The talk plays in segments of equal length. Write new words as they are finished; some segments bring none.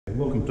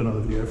welcome to another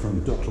video from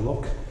Dr.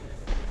 Lock.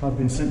 I've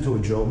been sent to a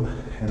job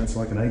and it's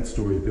like an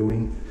 8-story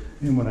building,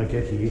 and when I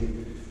get here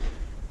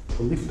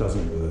the lift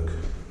doesn't work,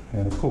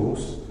 and of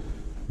course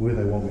where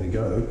they want me to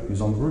go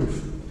is on the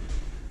roof.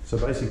 So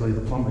basically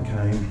the plumber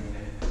came,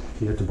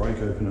 he had to break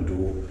open a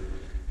door,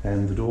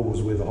 and the door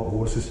was where the hot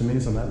water system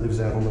is, and that lives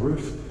out on the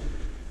roof.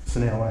 So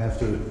now I have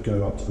to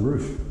go up to the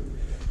roof.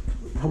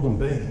 The problem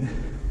being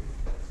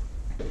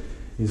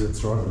is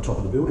it's right at the top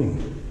of the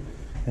building.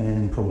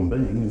 And problem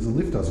being is the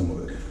lift doesn't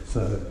work.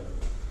 So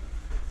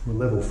we're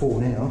level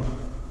 4 now.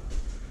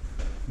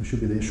 We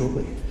should be there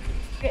shortly.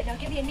 Good, now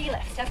give me a knee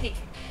lift. Step knee.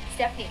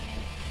 Step knee.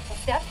 So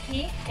step,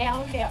 knee,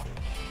 down, down.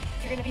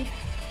 You're going to be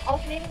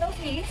alternating those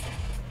knees.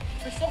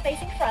 We're still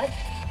facing front.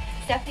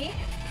 Step knee.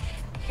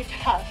 Good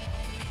job.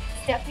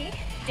 Step knee,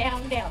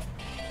 down, down.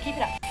 Keep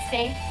it up.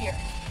 Stay here.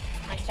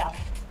 Nice job.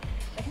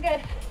 Looking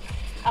good.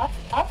 Up,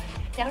 up,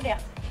 down, down.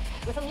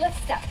 With a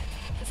lift step.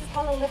 This is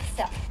called a lift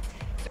step.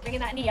 So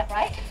bringing that knee up,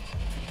 right?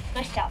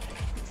 Nice job.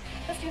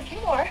 Let's do a few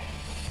more.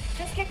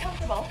 Just get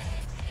comfortable.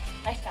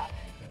 Nice job.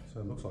 So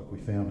it looks like we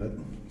found it.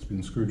 It's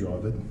been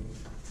screwdrivered.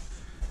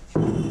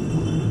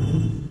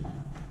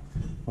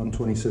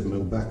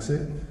 127mm back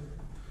set,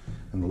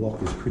 and the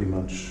lock is pretty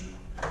much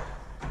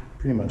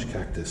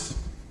cactus.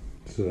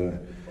 So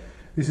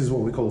this is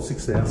what we call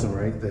 6,000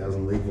 or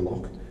 8,000 lever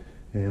lock,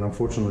 and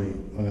unfortunately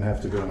I'm going to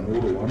have to go and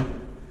order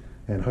one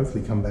and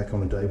hopefully come back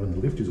on a day when the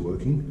lift is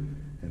working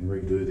and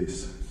redo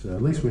this. So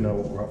at least we know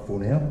what we're up for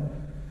now.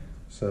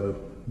 So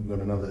we've got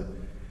another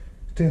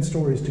 10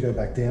 stories to go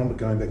back down, but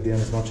going back down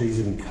is much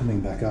easier than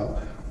coming back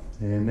up.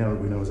 And now that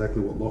we know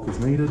exactly what lock is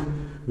needed,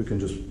 we can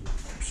just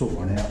sort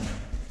one out.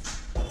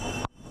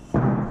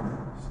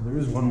 So there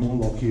is one more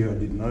lock here I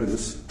didn't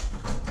notice.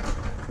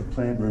 The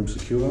plant room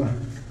secure.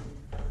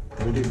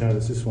 But I did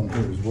notice this one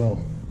here as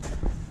well.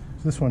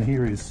 So this one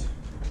here is,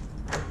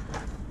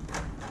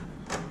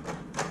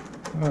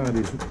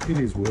 it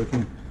is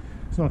working.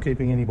 It's not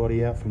keeping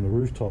anybody out from the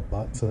rooftop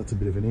butt, so that's a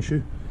bit of an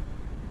issue.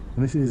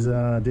 And this is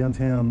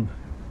downtown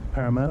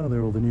Parramatta.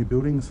 They're all the new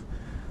buildings.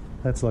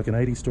 That's like an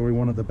 80-story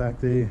one at the back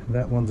there.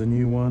 That one's a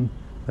new one.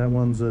 That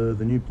one's the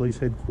new police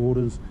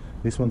headquarters.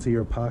 This one's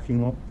here a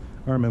parking lot.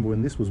 I remember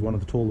when this was one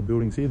of the taller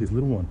buildings here, this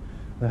little one.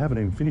 They haven't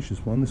even finished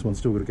this one. This one's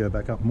still got to go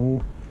back up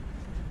more.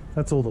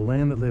 That's all the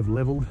land that they've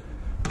levelled.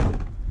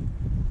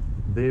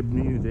 They're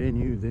new, they're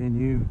new, they're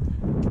new.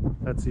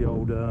 That's the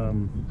old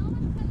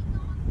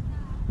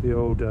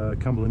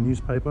Cumberland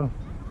newspaper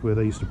where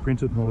they used to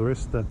print it and all the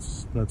rest.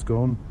 That's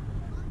gone.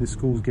 This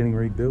school's getting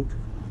rebuilt.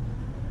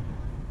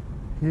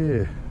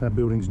 Yeah, that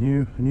building's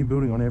new. A new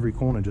building on every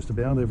corner, just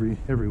about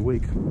every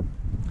week.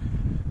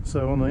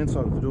 So on the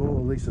inside of the door,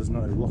 at least there's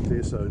no lock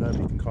there, so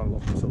nobody can kind of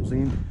lock themselves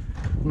in.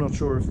 I'm not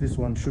sure if this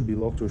one should be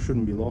locked or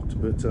shouldn't be locked,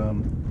 but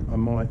I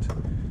might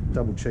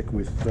double check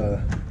with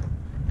the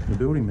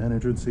building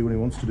manager and see what he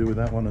wants to do with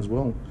that one as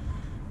well,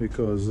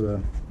 because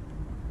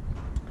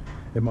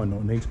it might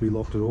not need to be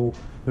locked at all.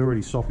 They're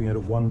already stopping it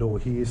at one door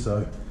here,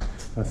 so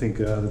I think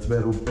that's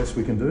about the best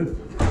we can do.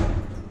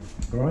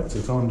 Alright,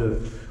 so time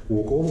to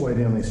walk all the way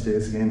down these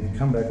stairs again,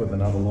 come back with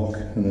another lock,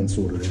 and then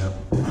sort it out.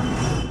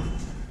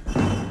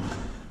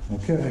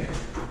 Okay.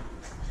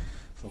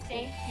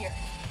 Stay here.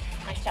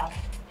 Nice job.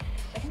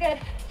 Looking good.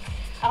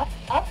 Up,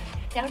 up,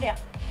 down, down.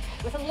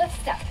 With a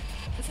lift step.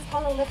 This is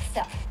called a lift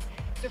step.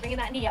 So bringing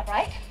that knee up,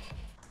 right?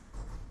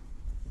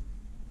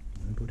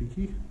 Nobody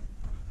here.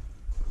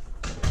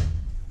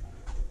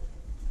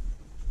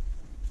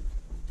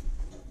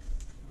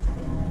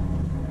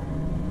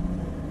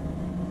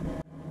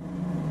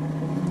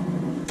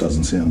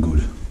 Doesn't sound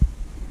good.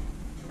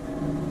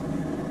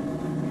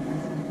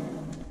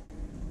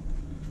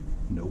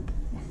 Nope.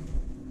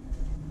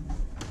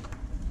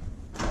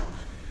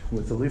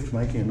 With the lift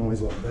making a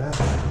noise like that,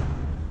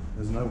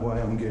 there's no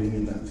way I'm getting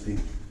in that thing.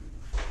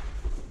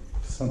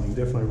 Something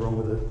definitely wrong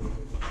with it.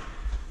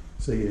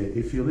 So yeah,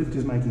 if your lift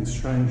is making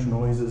strange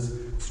noises,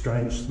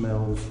 strange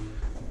smells,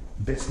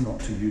 best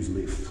not to use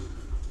lift.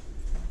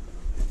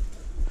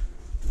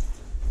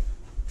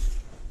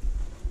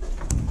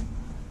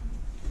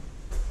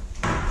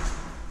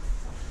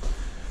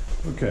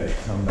 Okay,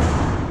 I'm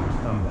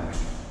back.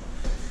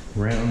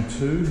 Round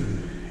 2,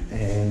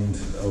 and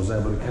I was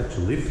able to catch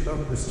a lift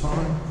up this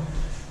time,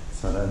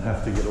 so I don't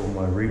have to get all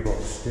my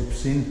Reebok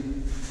steps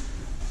in,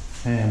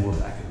 and we're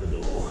back at the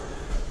door.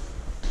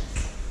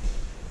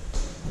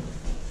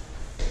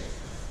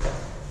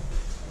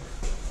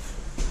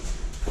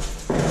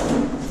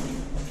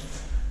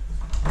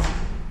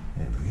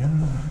 There we go.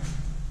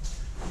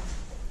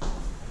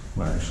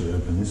 Might actually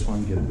open this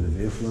one, get a bit of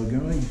airflow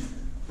going.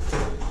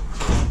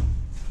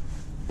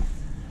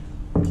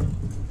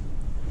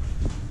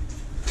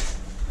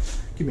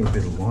 Give me a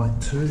bit of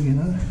light too, you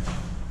know.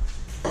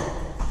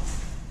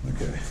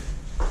 Okay.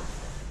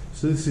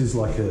 So this is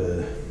like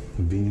a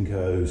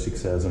Vinco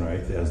 6,000 or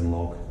 8,000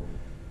 lock.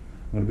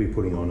 I'm going to be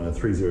putting on a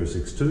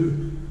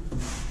 3062.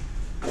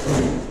 A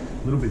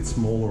little bit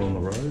smaller on the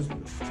rows.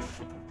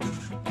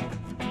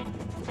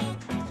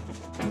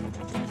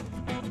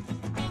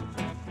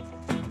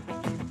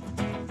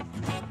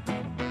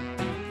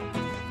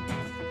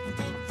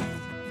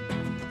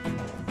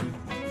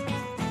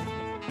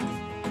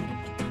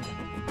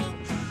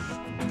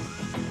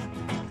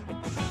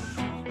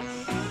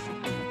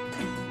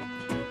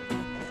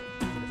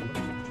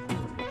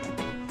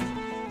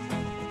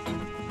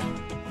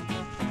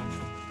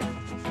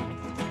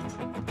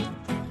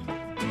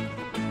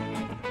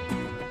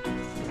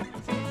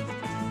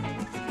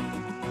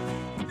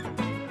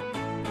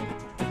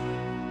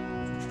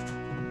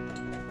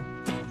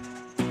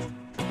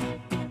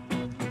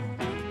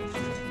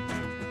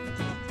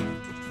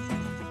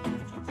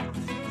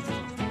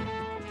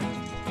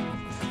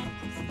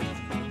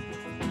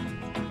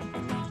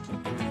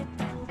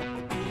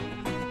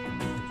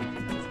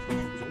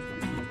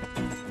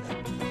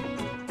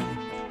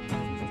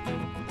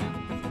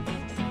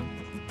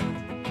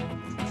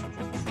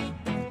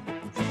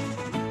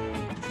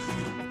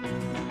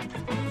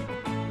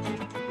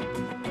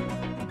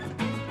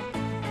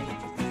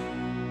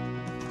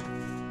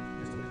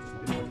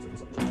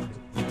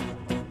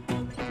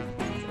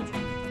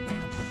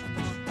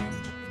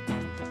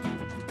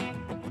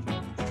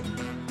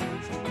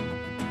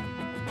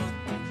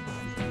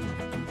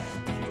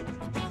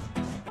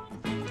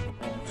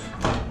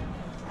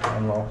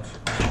 unlocked.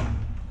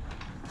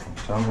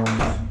 It's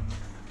unlocked.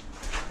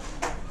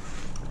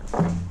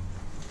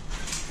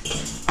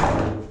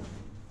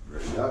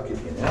 Very dark in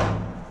here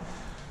now.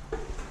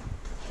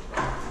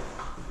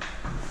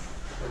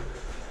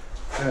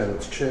 Okay,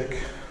 let's check.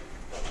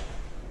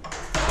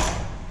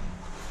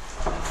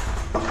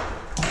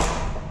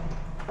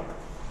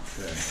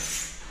 Okay,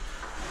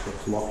 so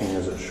it's locking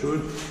as it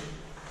should.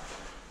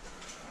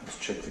 Let's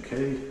check the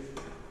key.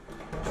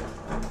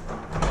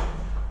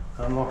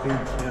 Unlocking,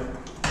 yep.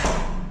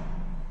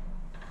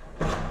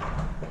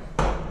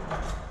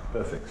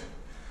 Perfect.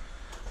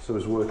 So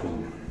it's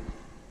working.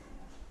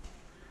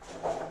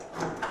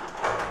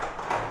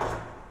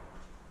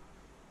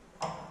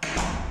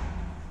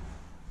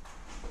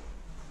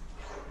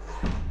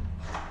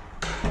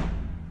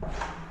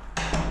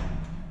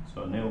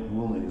 So now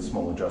we'll need a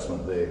small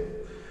adjustment there.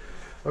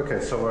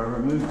 Okay, so I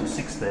removed the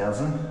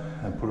 6000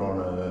 and put on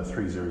a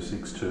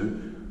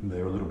 3062.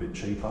 They're a little bit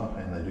cheaper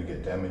and they do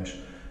get damaged,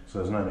 so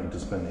there's no need to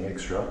spend the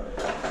extra.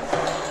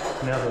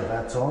 Now that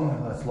that's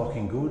on, that's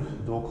locking good.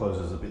 The door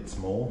closer is a bit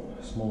small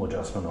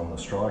adjustment on the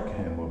strike,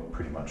 and we're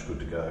pretty much good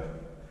to go.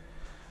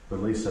 But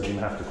at least I didn't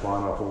have to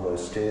climb up all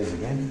those stairs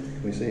again.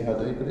 Can we see how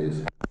deep it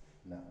is?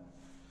 No.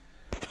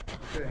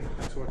 Okay,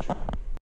 thanks for watching.